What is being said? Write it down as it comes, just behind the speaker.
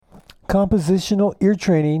Compositional Ear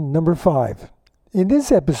Training number 5. In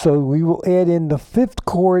this episode, we will add in the 5th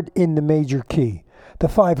chord in the major key, the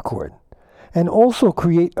 5 chord, and also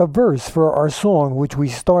create a verse for our song which we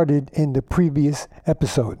started in the previous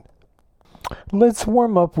episode. Let's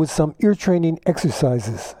warm up with some ear training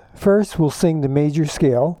exercises. First, we'll sing the major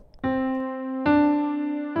scale.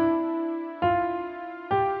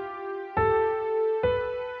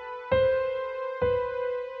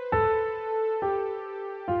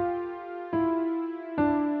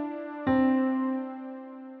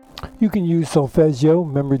 You can use solfeggio,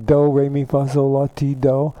 remember do, re, mi, fa, sol, la, ti,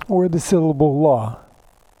 do, or the syllable la.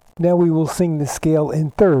 Now we will sing the scale in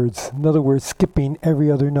thirds, in other words, skipping every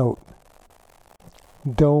other note.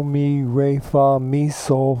 Do, mi, re, fa, mi,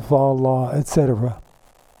 sol, fa, la, etc.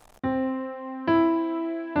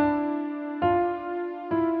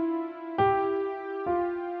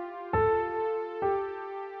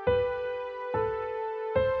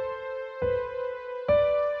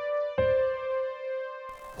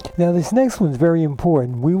 Now this next one's very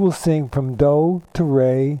important. We will sing from do to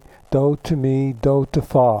re, do to mi, do to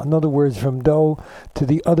fa. In other words, from do to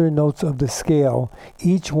the other notes of the scale,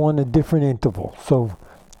 each one a different interval. So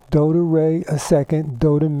do to re a second,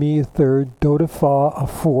 do to mi a third, do to fa a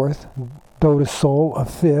fourth, do to sol a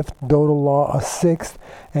fifth, do to la a sixth,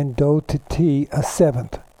 and do to ti a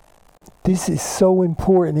seventh. This is so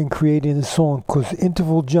important in creating a song because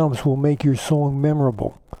interval jumps will make your song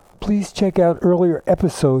memorable. Please check out earlier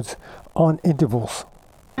episodes on intervals.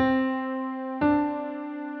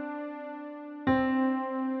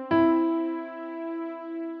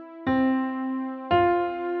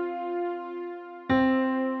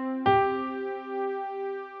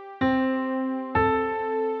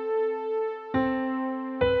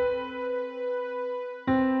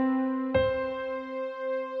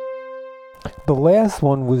 The last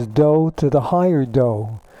one was do to the higher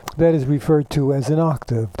do. That is referred to as an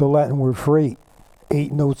octave, the Latin word for 8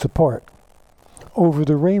 notes apart. Over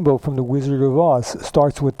the Rainbow from The Wizard of Oz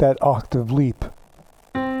starts with that octave leap.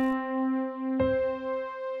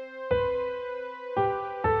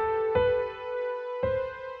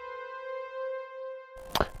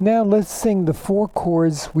 Now let's sing the 4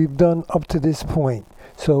 chords we've done up to this point.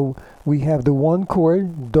 So we have the 1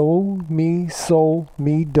 chord, do, mi, sol,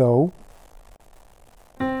 mi, do.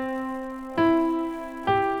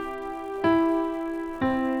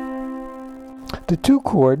 The 2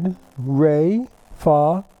 chord, re,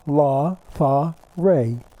 fa, la, fa,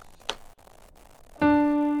 re.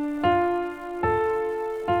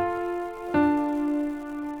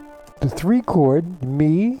 The 3 chord,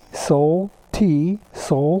 mi, sol, ti,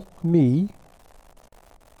 sol, mi.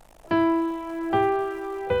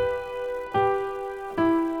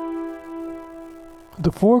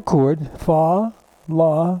 The 4 chord, fa,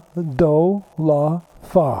 la, do, la,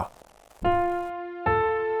 fa.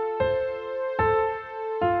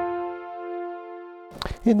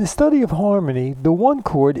 In the study of harmony, the 1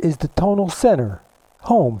 chord is the tonal center,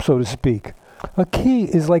 home, so to speak. A key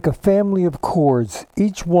is like a family of chords.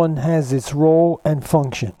 Each one has its role and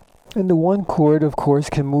function. And the 1 chord, of course,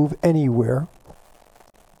 can move anywhere.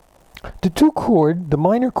 The 2 chord, the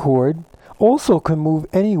minor chord, also can move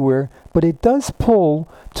anywhere, but it does pull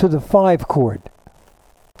to the 5 chord.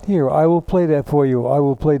 Here, I will play that for you. I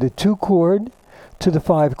will play the 2 chord to the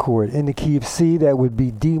 5 chord. In the key of C, that would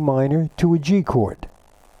be D minor to a G chord.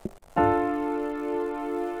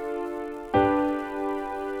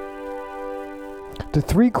 The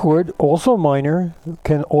 3 chord, also minor,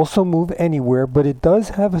 can also move anywhere, but it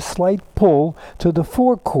does have a slight pull to the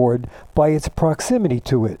 4 chord by its proximity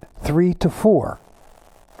to it, 3 to 4.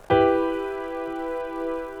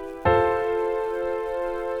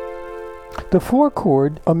 The 4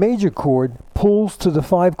 chord, a major chord, pulls to the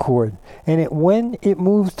 5 chord, and when it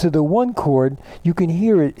moves to the 1 chord, you can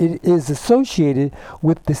hear it. It is associated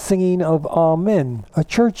with the singing of Amen, a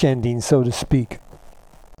church ending, so to speak.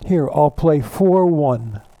 Here, I'll play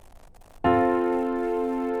 4-1.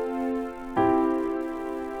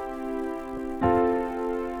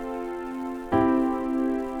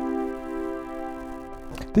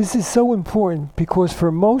 This is so important because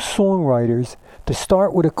for most songwriters, to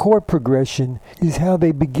start with a chord progression is how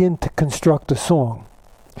they begin to construct a song.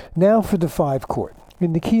 Now for the 5 chord.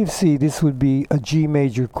 In the key of C, this would be a G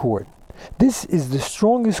major chord. This is the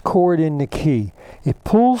strongest chord in the key. It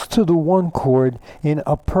pulls to the 1 chord in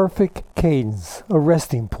a perfect cadence, a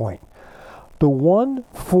resting point. The 1,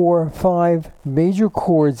 4, 5 major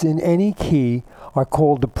chords in any key are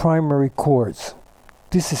called the primary chords.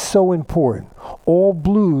 This is so important. All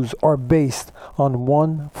blues are based on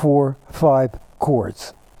 1, 4, 5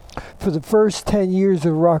 chords. For the first 10 years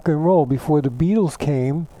of rock and roll, before the Beatles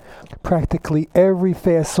came, Practically every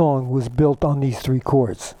fast song was built on these three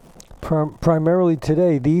chords. Primarily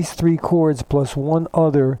today, these three chords plus one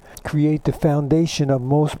other create the foundation of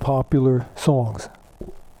most popular songs.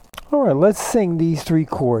 Alright, let's sing these three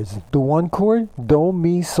chords. The one chord, do,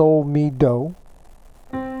 mi, sol, mi, do.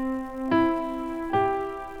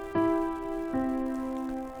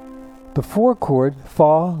 The four chord,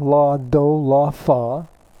 fa, la, do, la, fa.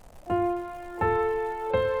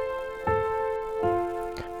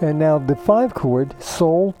 And now the five chord,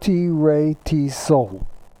 sol, ti, re, ti, sol.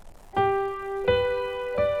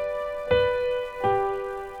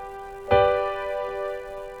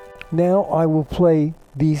 Now I will play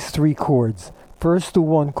these three chords. First the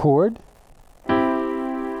one chord,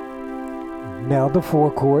 now the four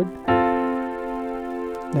chord,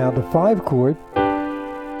 now the five chord,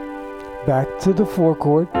 back to the four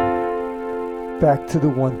chord, back to the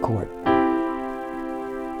one chord.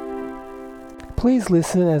 Please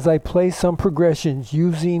listen as I play some progressions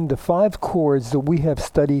using the five chords that we have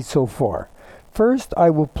studied so far. First, I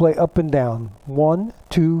will play up and down. 1,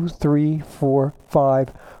 2, 3, 4,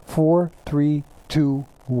 5, 4, 3, 2,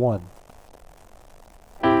 1.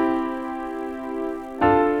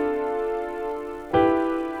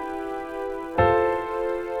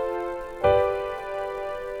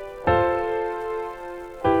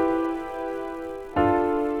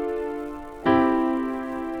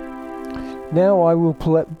 Now I will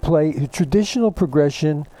play a traditional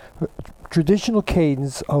progression, traditional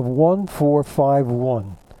cadence of 1, 4, 5,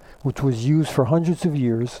 1, which was used for hundreds of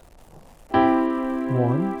years.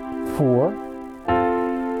 1, 4,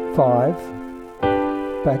 5,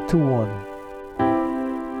 back to 1.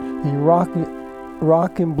 In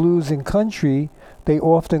rock and blues and country, they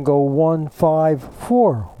often go 1, 5,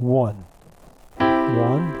 4, 1.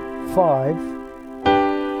 1, 5,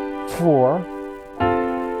 4,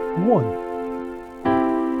 1.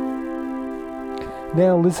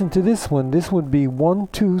 Now listen to this one. This would be 1,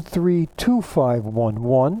 2, 3, 2, 5, 1.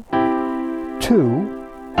 1, 2,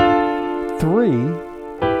 3,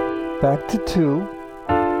 back to 2.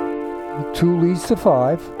 2 leads to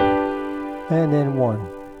 5, and then 1.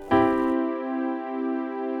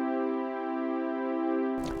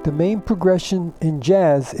 The main progression in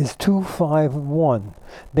jazz is 2, 5, 1.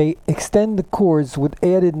 They extend the chords with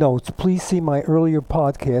added notes. Please see my earlier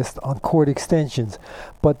podcast on chord extensions.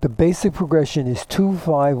 But the basic progression is 2,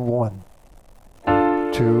 5, 1.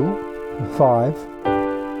 2, 5,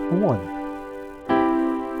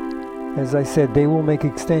 1. As I said, they will make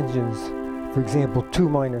extensions. For example, 2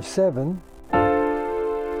 minor 7,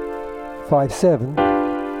 5, 7,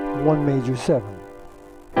 1 major 7.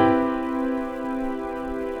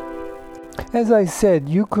 As I said,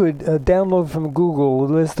 you could download from Google a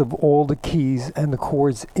list of all the keys and the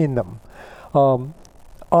chords in them.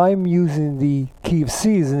 I'm using the key of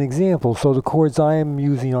C as an example, so the chords I am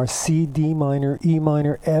using are C, D minor, E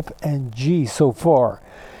minor, F, and G so far.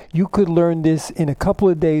 You could learn this in a couple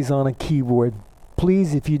of days on a keyboard.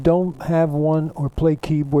 Please, if you don't have one or play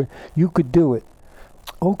keyboard, you could do it.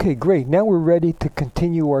 Okay, great. Now we're ready to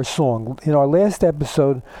continue our song. In our last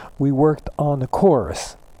episode, we worked on the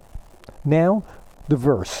chorus. Now, the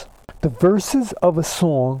verse. The verses of a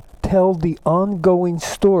song tell the ongoing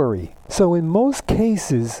story. So in most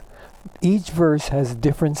cases, each verse has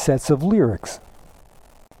different sets of lyrics,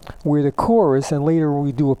 where the chorus and later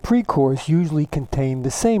we do a pre-chorus usually contain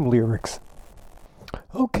the same lyrics.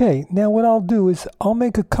 Okay, now what I'll do is I'll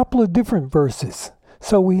make a couple of different verses,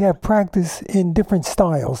 so we have practice in different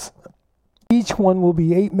styles. Each one will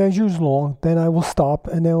be 8 measures long, then I will stop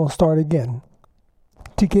and then I'll start again.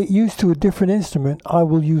 To get used to a different instrument, I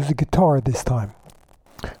will use the guitar this time.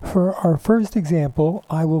 For our first example,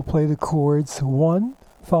 I will play the chords 1,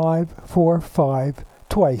 5, 4, 5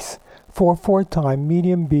 twice, 4/4 time,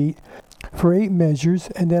 medium beat, for 8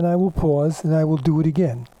 measures, and then I will pause and I will do it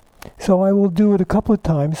again. So I will do it a couple of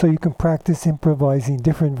times so you can practice improvising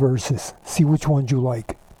different verses. See which ones you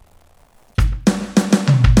like.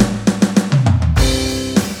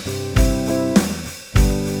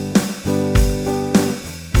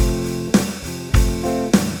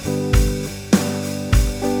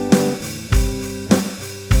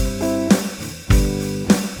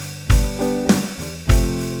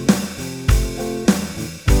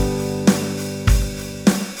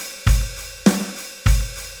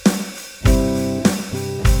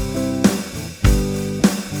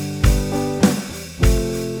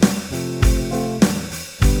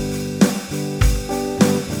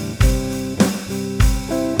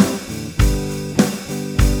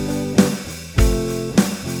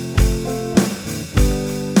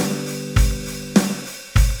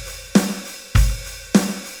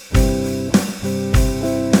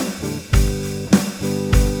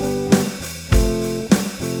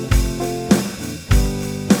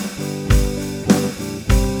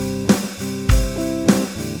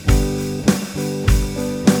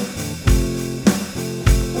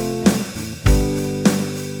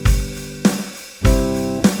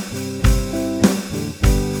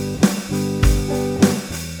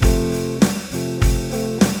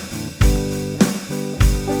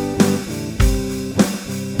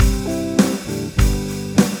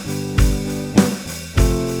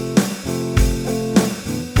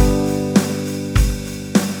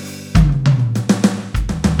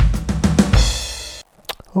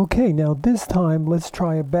 Okay, now this time let's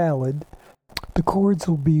try a ballad. The chords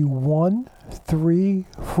will be 1, 3,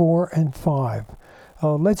 4, and 5.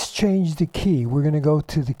 Let's change the key. We're going to go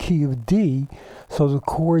to the key of D. So the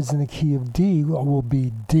chords in the key of D will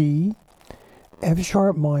be D, F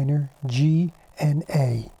sharp minor, G, and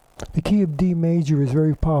A. The key of D major is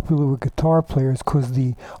very popular with guitar players because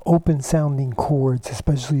the open sounding chords,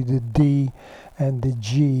 especially the D and the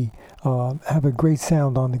G, have a great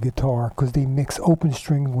sound on the guitar because they mix open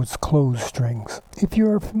strings with closed strings. If you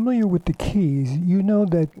are familiar with the keys, you know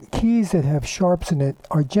that keys that have sharps in it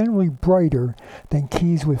are generally brighter than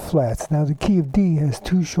keys with flats. Now the key of D has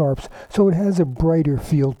 2 sharps, so it has a brighter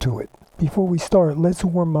feel to it. Before we start, let's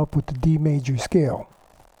warm up with the D major scale.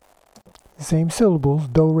 Same syllables,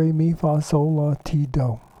 do, re, mi, fa, sol, la, ti,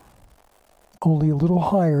 do. Only a little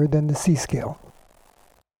higher than the C scale.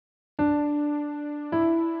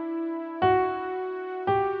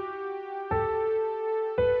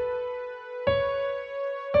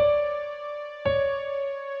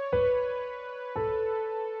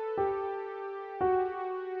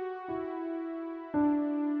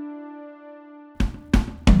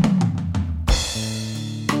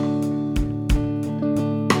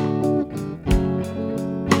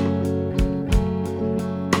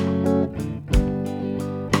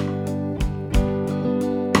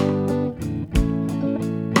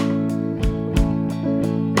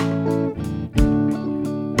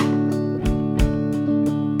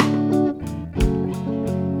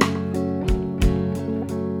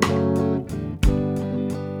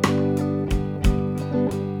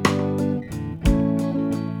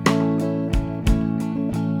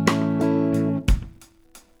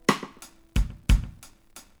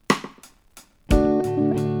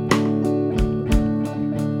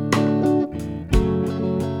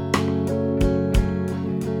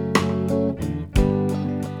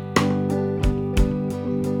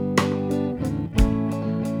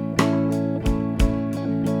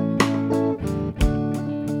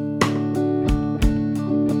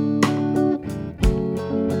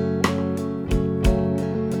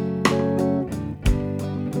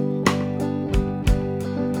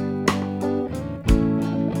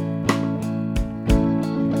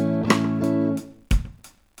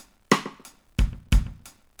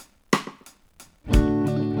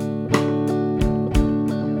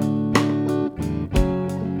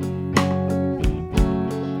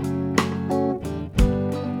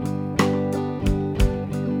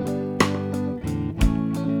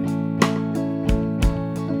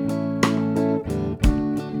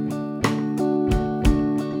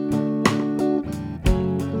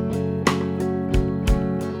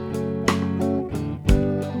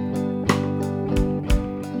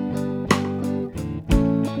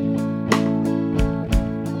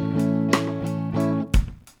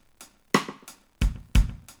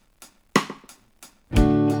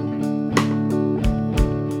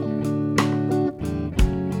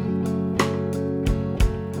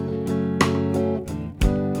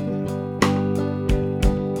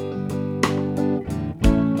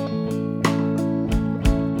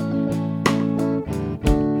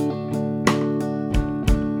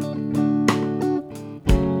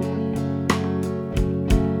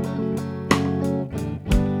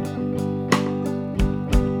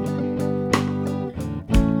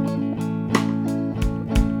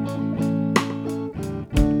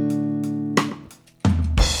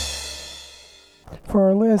 For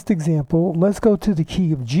our last example, let's go to the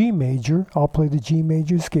key of G major. I'll play the G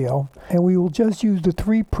major scale, and we will just use the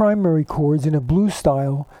 3 primary chords in a blues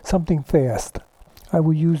style, something fast. I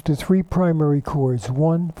will use the 3 primary chords,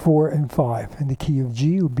 1, 4, and 5, and the key of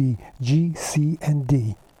G will be G, C, and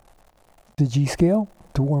D. The G scale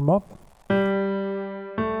to warm up.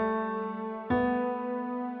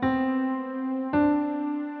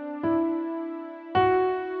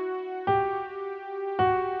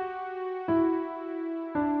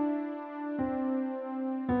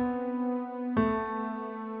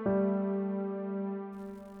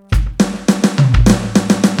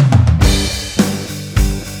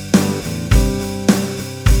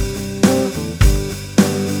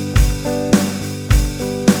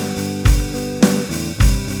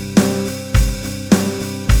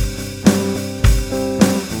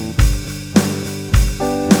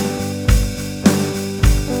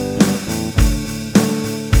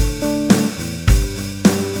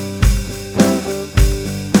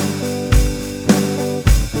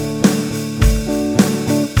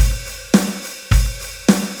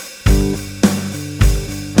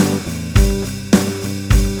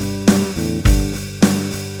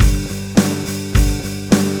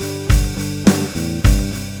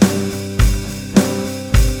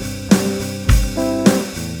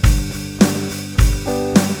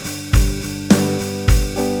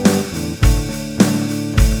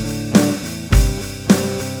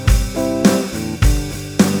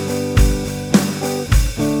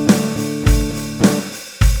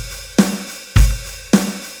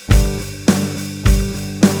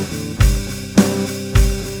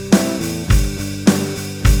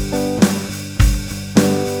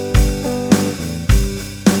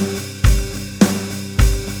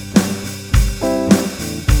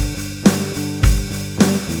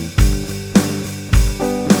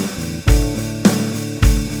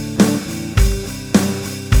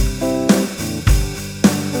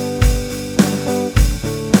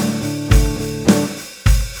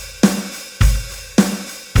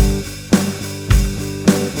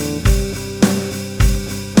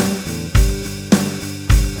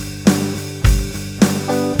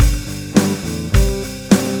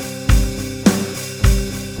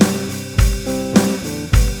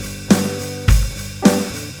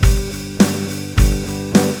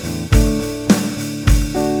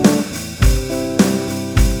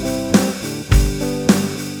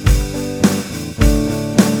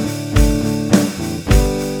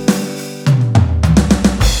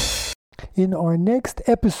 In our next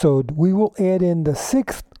episode, we will add in the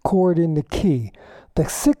 6th chord in the key. The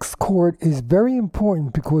 6th chord is very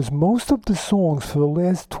important because most of the songs for the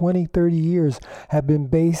last 20, 30 years have been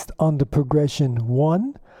based on the progression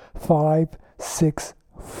 1, 5, 6,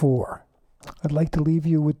 4. I'd like to leave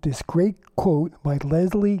you with this great quote by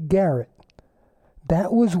Leslie Garrett.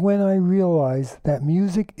 That was when I realized that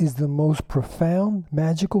music is the most profound,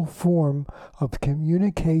 magical form of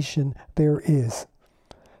communication there is.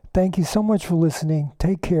 Thank you so much for listening.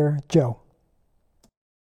 Take care, Joe.